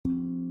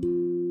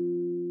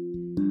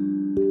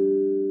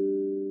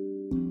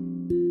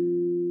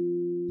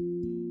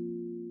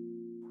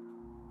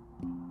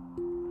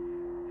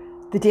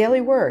The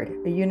Daily Word,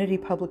 a Unity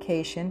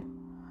publication,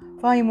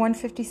 Volume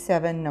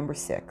 157, Number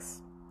 6.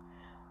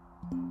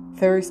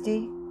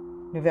 Thursday,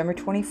 November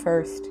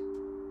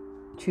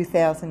 21st,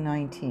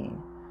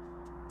 2019.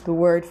 The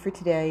word for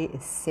today is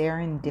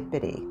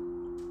serendipity.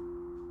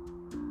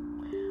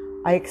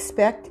 I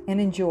expect and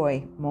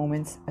enjoy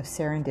moments of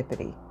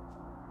serendipity.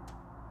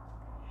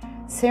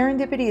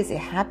 Serendipity is a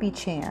happy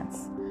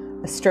chance,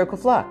 a stroke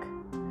of luck.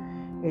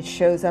 It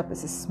shows up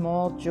as a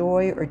small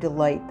joy or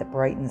delight that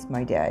brightens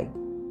my day.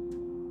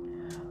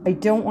 I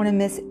don't want to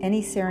miss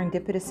any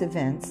serendipitous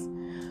events,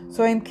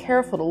 so I am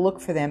careful to look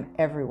for them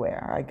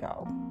everywhere I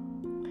go.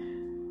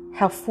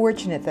 How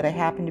fortunate that I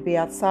happened to be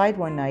outside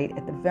one night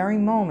at the very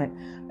moment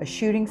a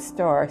shooting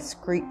star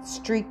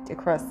streaked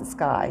across the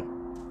sky.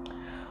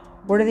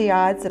 What are the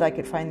odds that I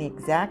could find the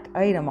exact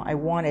item I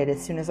wanted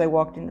as soon as I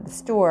walked into the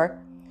store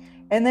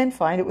and then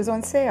find it was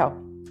on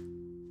sale?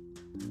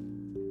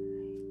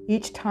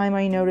 Each time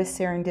I notice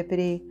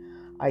serendipity,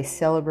 I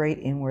celebrate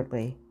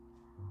inwardly.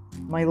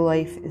 My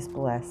life is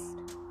blessed.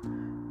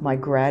 My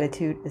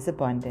gratitude is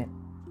abundant.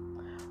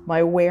 My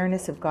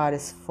awareness of God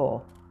is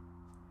full.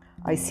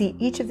 I see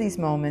each of these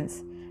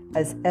moments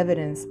as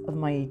evidence of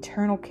my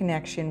eternal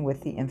connection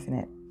with the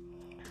infinite.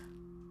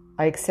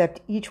 I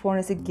accept each one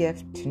as a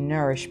gift to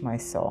nourish my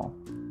soul.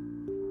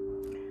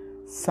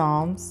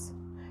 Psalms,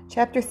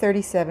 chapter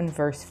 37,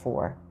 verse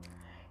 4.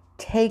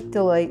 Take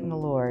delight in the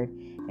Lord,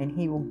 and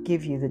He will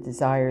give you the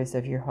desires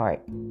of your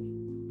heart.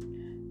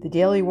 The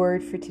daily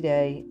word for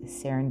today is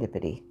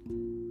serendipity.